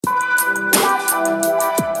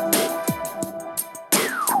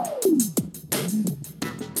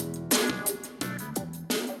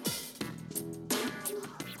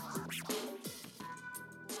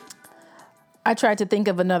I tried to think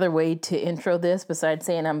of another way to intro this besides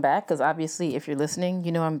saying I'm back, because obviously if you're listening,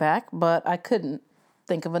 you know I'm back, but I couldn't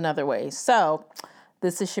think of another way. So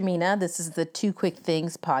this is Shamina. This is the Two Quick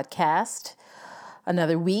Things podcast.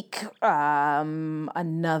 Another week, another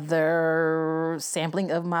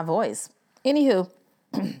sampling of my voice. Anywho,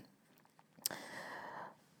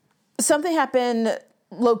 something happened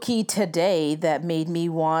low-key today that made me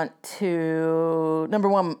want to, number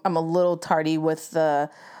one, I'm a little tardy with the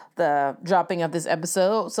dropping of this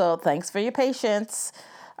episode, so thanks for your patience.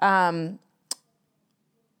 So I'm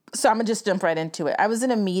gonna just jump right into it. I was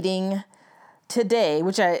in a meeting today,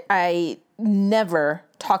 which I never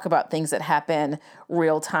talk about things that happen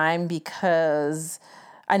real time because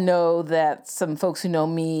I know that some folks who know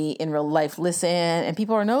me in real life listen and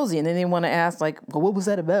people are nosy and then they want to ask like, well, what was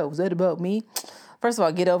that about? Was that about me? First of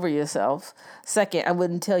all, get over yourself. Second, I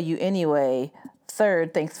wouldn't tell you anyway.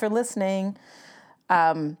 Third, thanks for listening.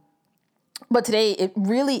 But today it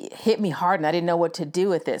really hit me hard and I didn't know what to do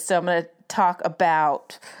with it. So I'm going to talk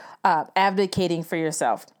about advocating for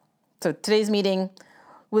yourself. So today's meeting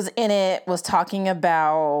was talking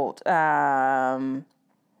about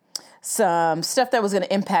some stuff that was going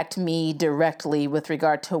to impact me directly with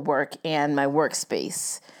regard to work and my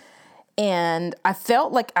workspace. And I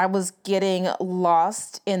felt like I was getting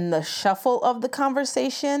lost in the shuffle of the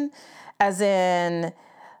conversation, as in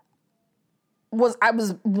I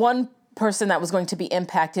was one person that was going to be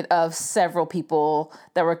impacted of several people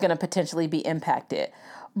that were going to potentially be impacted.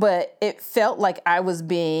 But it felt like I was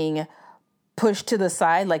being pushed to the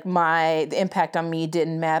side, like the impact on me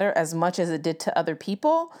didn't matter as much as it did to other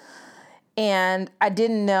people. And I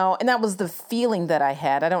didn't know, and that was the feeling that I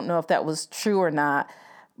had. I don't know if that was true or not,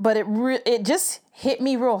 but it just hit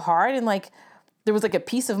me real hard. And like, there was like a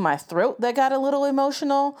piece of my throat that got a little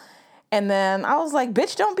emotional. And then I was like,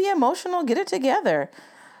 bitch, don't be emotional, get it together.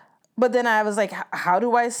 But then I was like, how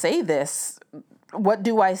do I say this? What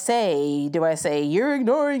do I say? Do I say, you're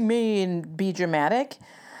ignoring me and be dramatic?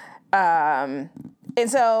 And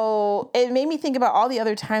so it made me think about all the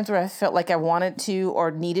other times where I felt like I wanted to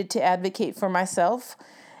or needed to advocate for myself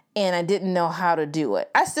and I didn't know how to do it.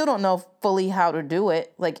 I still don't know fully how to do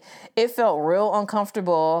it. Like, it felt real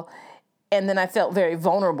uncomfortable. And then I felt very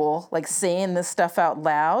vulnerable, like saying this stuff out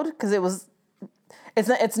loud, because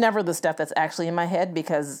it's never the stuff that's actually in my head,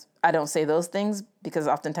 because I don't say those things, because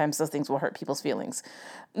oftentimes those things will hurt people's feelings.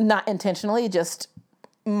 Not intentionally, just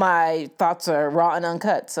my thoughts are raw and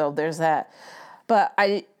uncut. So there's that. But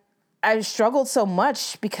I struggled so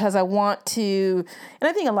much because I want to, and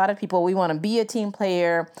I think a lot of people, we want to be a team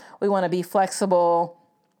player. We want to be flexible.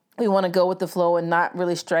 We want to go with the flow and not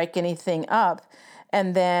really strike anything up.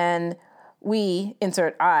 And then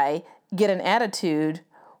I get an attitude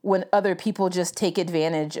when other people just take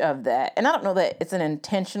advantage of that. And I don't know that it's an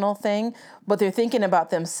intentional thing, but they're thinking about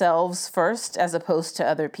themselves first as opposed to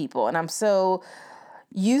other people. And I'm so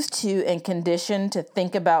used to and conditioned to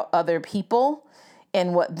think about other people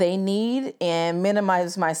and what they need and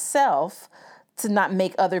minimize myself to not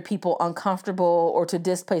make other people uncomfortable or to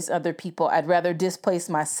displace other people. I'd rather displace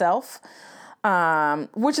myself,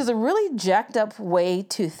 which is a really jacked up way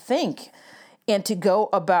to think and to go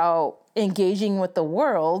about engaging with the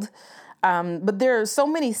world. But there are so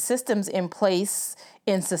many systems in place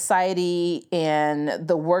in society, in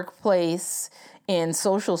the workplace, in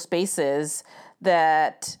social spaces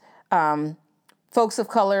that folks of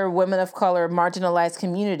color, women of color, marginalized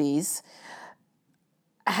communities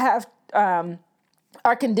are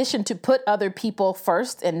conditioned to put other people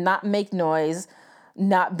first and not make noise,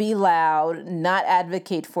 not be loud, not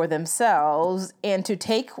advocate for themselves, and to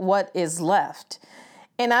take what is left.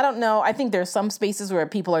 And I don't know, I think there's some spaces where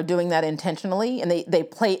people are doing that intentionally and they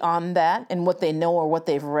play on that and what they know or what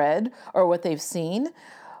they've read or what they've seen.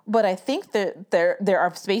 But I think that there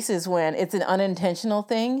are spaces when it's an unintentional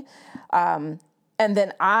thing. And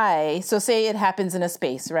then so say it happens in a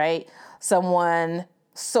space, right? Someone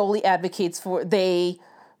solely advocates for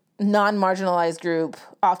non-marginalized group,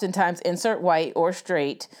 oftentimes insert white or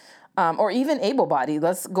straight, or even able-bodied.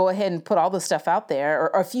 Let's go ahead and put all the stuff out there,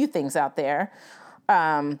 or a few things out there.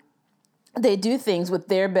 They do things with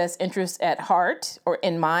their best interests at heart or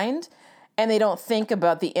in mind, and they don't think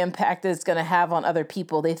about the impact that it's going to have on other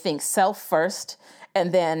people. They think self first,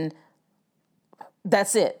 and then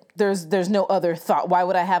that's it. There's no other thought. Why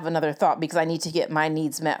would I have another thought? Because I need to get my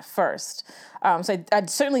needs met first. So I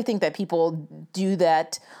certainly think that people do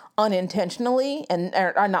that unintentionally and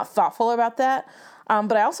are not thoughtful about that.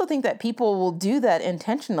 But I also think that people will do that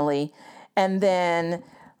intentionally, and then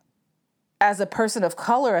as a person of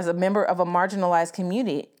color, as a member of a marginalized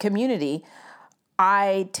community,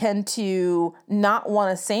 I tend to not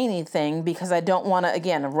want to say anything because I don't want to,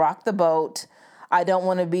 again, rock the boat. I don't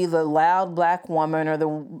want to be the loud black woman or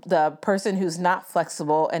the person who's not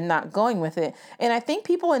flexible and not going with it. And I think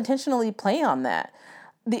people intentionally play on that.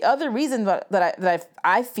 The other reason that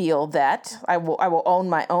I feel that I will own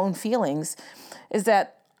my own feelings is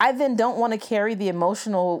that I then don't want to carry the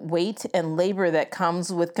emotional weight and labor that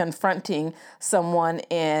comes with confronting someone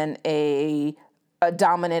in a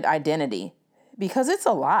dominant identity, because it's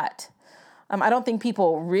a lot. I don't think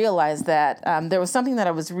people realize that. There was something that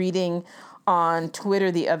I was reading on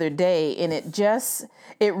Twitter the other day, and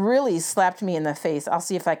it really slapped me in the face. I'll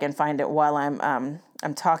see if I can find it while I'm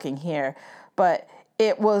talking here, but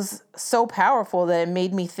it was so powerful that it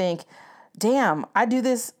made me think, damn, I do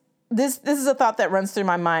this. This is a thought that runs through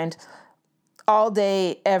my mind all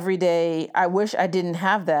day, every day. I wish I didn't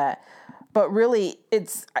have that. But really,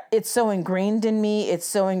 it's so ingrained in me. It's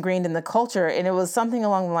so ingrained in the culture. And it was something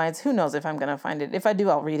along the lines, who knows if I'm going to find it. If I do,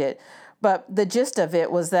 I'll read it. But the gist of it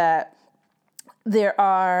was that there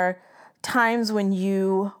are times when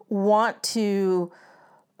you want to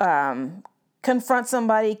confront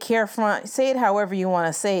somebody, say it however you want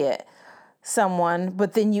to say it, someone,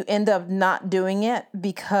 but then you end up not doing it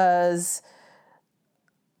because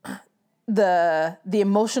the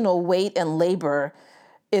emotional weight and labor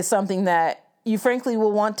is something that you frankly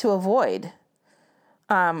will want to avoid.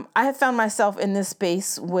 I have found myself in this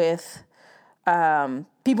space with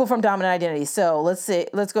people from dominant identities. So let's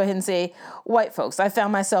go ahead and say white folks. I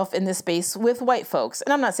found myself in this space with white folks.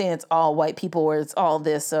 And I'm not saying it's all white people or it's all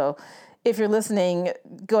this. So if you're listening,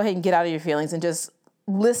 go ahead and get out of your feelings and just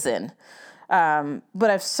listen. But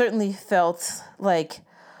I've certainly felt like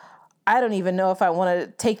I don't even know if I want to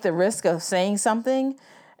take the risk of saying something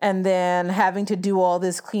and then having to do all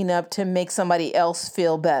this cleanup to make somebody else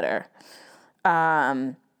feel better.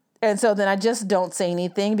 And so then I just don't say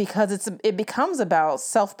anything because it becomes about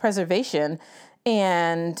self-preservation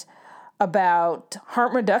and about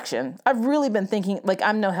harm reduction. I've really been thinking, like,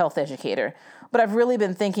 I'm no health educator, but I've really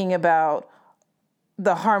been thinking about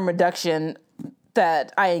the harm reduction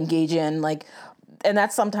that I engage in, like, and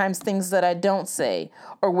that's sometimes things that I don't say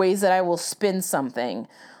or ways that I will spin something.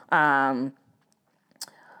 But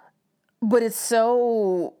it's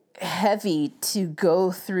so heavy to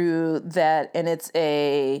go through that, and it's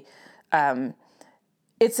an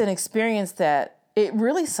experience that it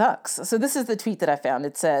really sucks. So this is the tweet that I found.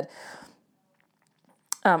 It said,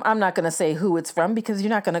 I'm not going to say who it's from because you're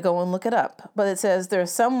not going to go and look it up. But it says, there are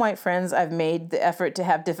some white friends I've made the effort to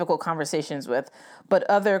have difficult conversations with, but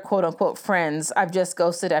other quote unquote friends I've just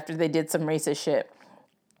ghosted after they did some racist shit.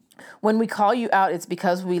 When we call you out, it's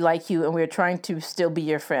because we like you and we're trying to still be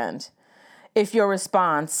your friend. If your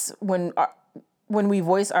response when we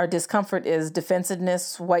voice our discomfort is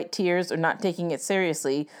defensiveness, white tears, or not taking it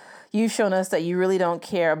seriously, you've shown us that you really don't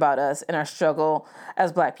care about us and our struggle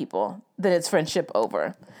as Black people, then it's friendship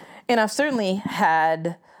over. And I've certainly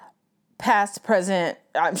had past, present,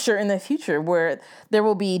 I'm sure in the future, where there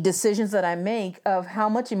will be decisions that I make of how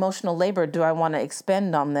much emotional labor do I want to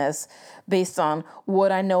expend on this based on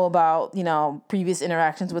what I know about, previous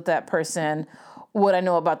interactions with that person, what I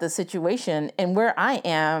know about the situation, and where I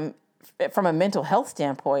am from a mental health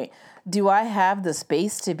standpoint. Do I have the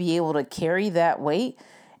space to be able to carry that weight?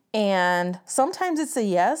 And sometimes it's a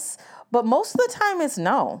yes, but most of the time it's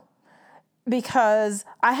no, because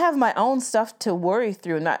I have my own stuff to worry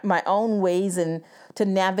through, not my own ways and to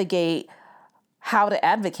navigate how to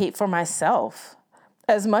advocate for myself.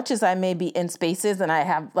 As much as I may be in spaces and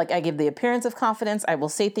I give the appearance of confidence, I will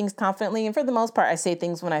say things confidently. And for the most part, I say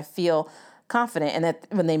things when I feel confident and that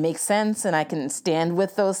when they make sense and I can stand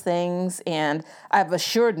with those things and I have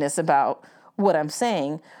assuredness about what I'm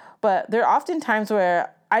saying. But there are often times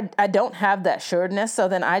where I don't have that assuredness. So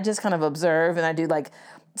then I just kind of observe and I do like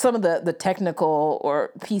some of the technical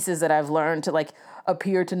or pieces that I've learned to like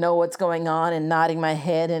appear to know what's going on and nodding my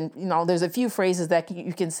head. And, there's a few phrases that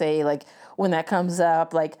you can say like when that comes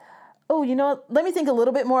up, like, oh, let me think a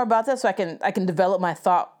little bit more about that so I can develop my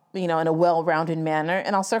thought, in a well-rounded manner,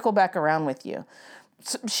 and I'll circle back around with you.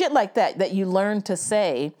 Shit like that you learn to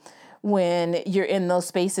say when you're in those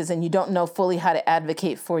spaces and you don't know fully how to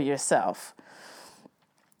advocate for yourself.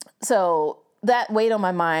 So that weighed on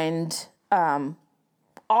my mind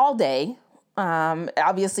all day.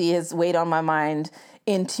 Obviously, has weighed on my mind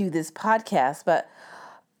into this podcast, but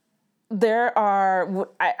there are,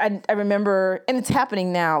 I remember, and it's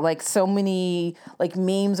happening now, like so many like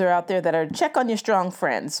memes are out there that are check on your strong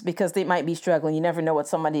friends because they might be struggling. You never know what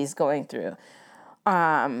somebody's going through.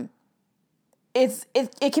 And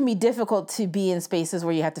it can be difficult to be in spaces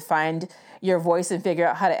where you have to find your voice and figure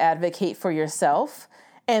out how to advocate for yourself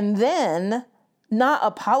and then not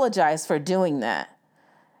apologize for doing that.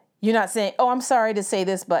 You're not saying, oh, I'm sorry to say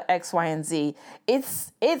this, but X, Y, and Z.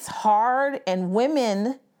 It's hard, and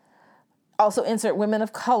women, also insert women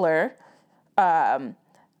of color, are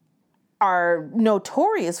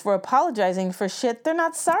notorious for apologizing for shit they're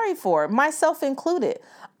not sorry for, myself included.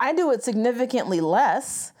 I do it significantly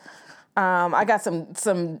less. I got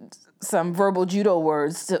some verbal judo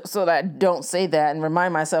words so that I don't say that and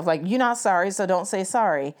remind myself, like, you're not sorry, so don't say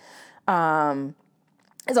sorry.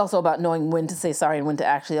 It's also about knowing when to say sorry and when to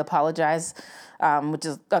actually apologize, which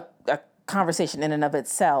is a conversation in and of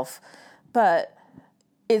itself. But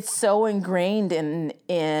it's so ingrained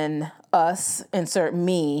in us, insert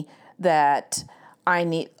me, that I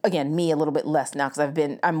need, again, me a little bit less now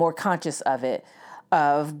because I'm more conscious of it,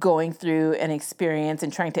 of going through an experience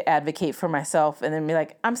and trying to advocate for myself and then be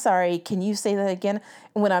like, I'm sorry, can you say that again?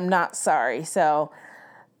 When I'm not sorry. So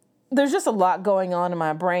there's just a lot going on in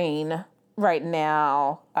my brain right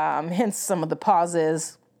now, hence some of the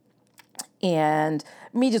pauses and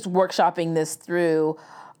me just workshopping this through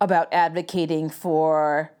about advocating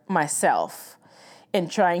for myself and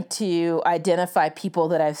trying to identify people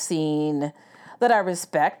that I've seen that I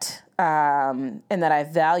respect and that I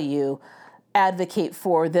value advocate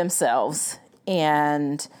for themselves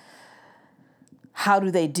and how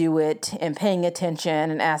do they do it, and paying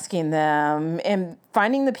attention and asking them and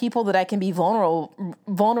finding the people that I can be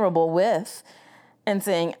vulnerable with and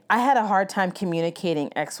saying, I had a hard time communicating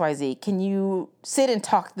XYZ. Can you sit and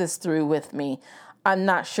talk this through with me? I'm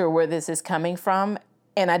not sure where this is coming from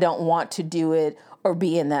and I don't want to do it or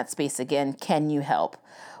be in that space again. Can you help?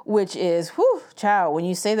 Which is, whew, child, when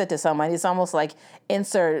you say that to somebody, it's almost like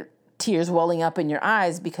insert tears welling up in your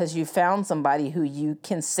eyes because you found somebody who you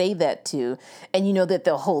can say that to and you know that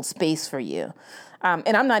they'll hold space for you.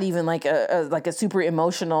 And I'm not even like a super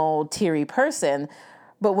emotional, teary person,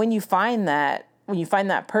 but when you find that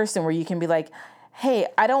person where you can be like, hey,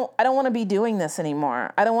 I don't want to be doing this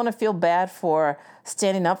anymore. I don't want to feel bad for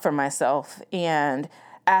standing up for myself and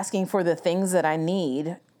asking for the things that I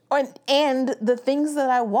need and the things that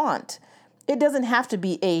I want. It doesn't have to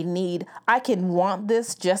be a need. I can want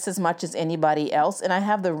this just as much as anybody else, and I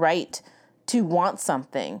have the right to want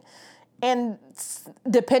something. And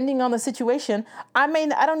depending on the situation, I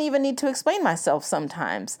don't even need to explain myself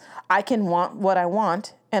sometimes. I can want what I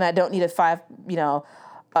want, and I don't need five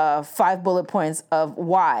bullet points of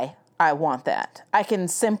why I want that. I can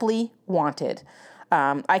simply want it.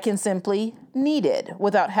 I can simply need it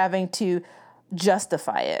without having to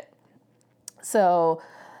justify it. So,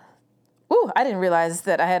 I didn't realize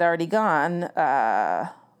that I had already gone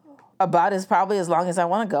about probably as long as I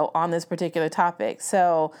want to go on this particular topic.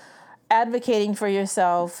 So, advocating for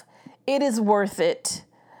yourself, it is worth it.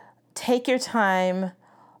 Take your time,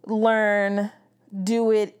 learn,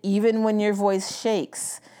 do it even when your voice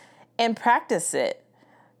shakes, and practice it.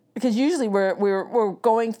 Because usually we're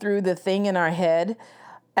going through the thing in our head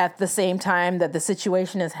at the same time that the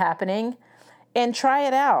situation is happening, and try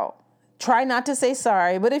it out. Try not to say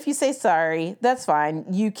sorry, but if you say sorry, that's fine.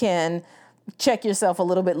 You can check yourself a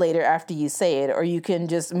little bit later after you say it, or you can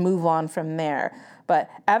just move on from there.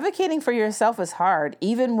 But advocating for yourself is hard.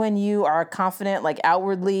 Even when you are confident, like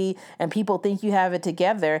outwardly, and people think you have it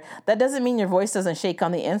together, that doesn't mean your voice doesn't shake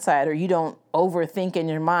on the inside, or you don't overthink in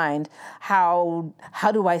your mind, how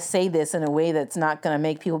do I say this in a way that's not going to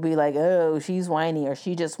make people be like, oh, she's whiny, or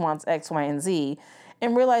she just wants X, Y, and Z,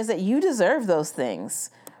 and realize that you deserve those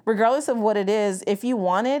things. Regardless of what it is, if you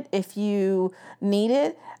want it, if you need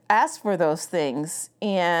it, ask for those things.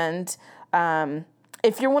 And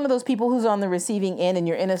if you're one of those people who's on the receiving end and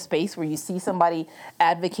you're in a space where you see somebody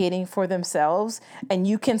advocating for themselves and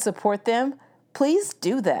you can support them, please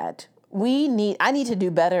do that. I need to do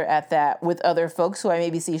better at that with other folks who I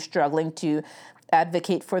maybe see struggling to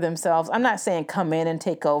advocate for themselves. I'm not saying come in and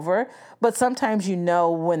take over, but sometimes you know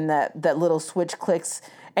when that little switch clicks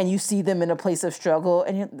and you see them in a place of struggle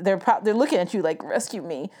and they're looking at you like, rescue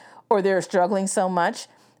me, or they're struggling so much.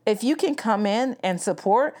 If you can come in and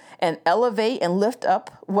support and elevate and lift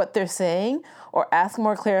up what they're saying, or ask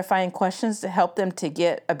more clarifying questions to help them to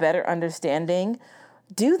get a better understanding,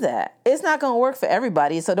 do that. It's not going to work for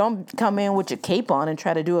everybody, so don't come in with your cape on and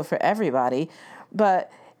try to do it for everybody. But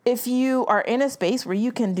if you are in a space where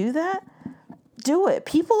you can do that, do it.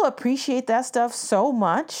 People appreciate that stuff so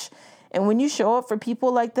much. And when you show up for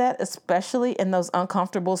people like that, especially in those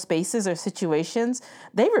uncomfortable spaces or situations,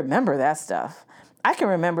 they remember that stuff. I can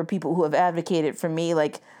remember people who have advocated for me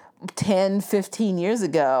like 10, 15 years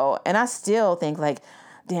ago, and I still think like,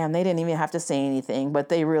 damn, they didn't even have to say anything, but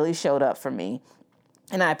they really showed up for me.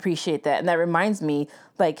 And I appreciate that. And that reminds me,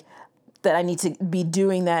 like, that I need to be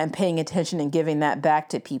doing that and paying attention and giving that back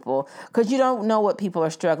to people, because you don't know what people are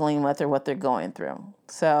struggling with or what they're going through.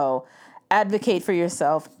 So advocate for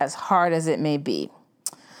yourself, as hard as it may be.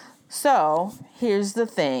 So here's the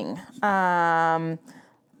thing. That's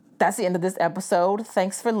the end of this episode.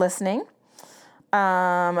 Thanks for listening.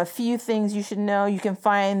 A few things you should know. You can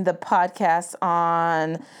find the podcast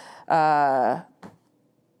on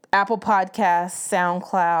Apple Podcasts,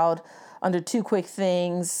 SoundCloud, under Two Quick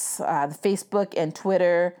Things, the Facebook and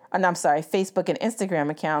Facebook and Instagram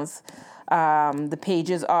accounts. The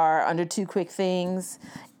pages are under Two Quick Things.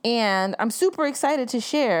 And I'm super excited to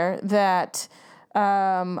share that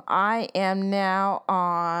I am now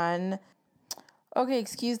on... Okay,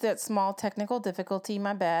 excuse that small technical difficulty,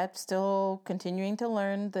 my bad. Still continuing to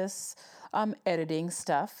learn this editing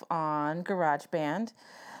stuff on GarageBand.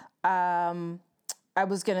 I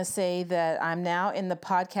was going to say that I'm now in the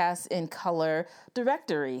Podcast in Color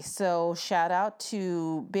directory. So shout out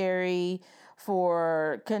to Barry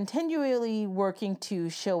for continually working to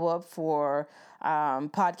show up for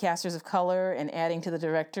podcasters of color and adding to the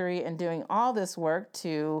directory and doing all this work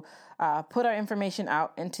to put our information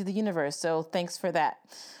out into the universe. So thanks for that.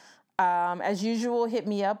 As usual, hit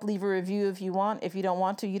me up, leave a review if you want. If you don't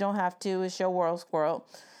want to, you don't have to. It's your world, squirrel.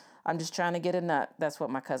 I'm just trying to get a nut. That's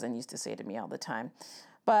what my cousin used to say to me all the time.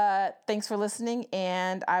 But thanks for listening,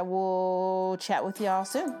 and I will chat with y'all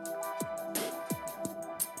soon.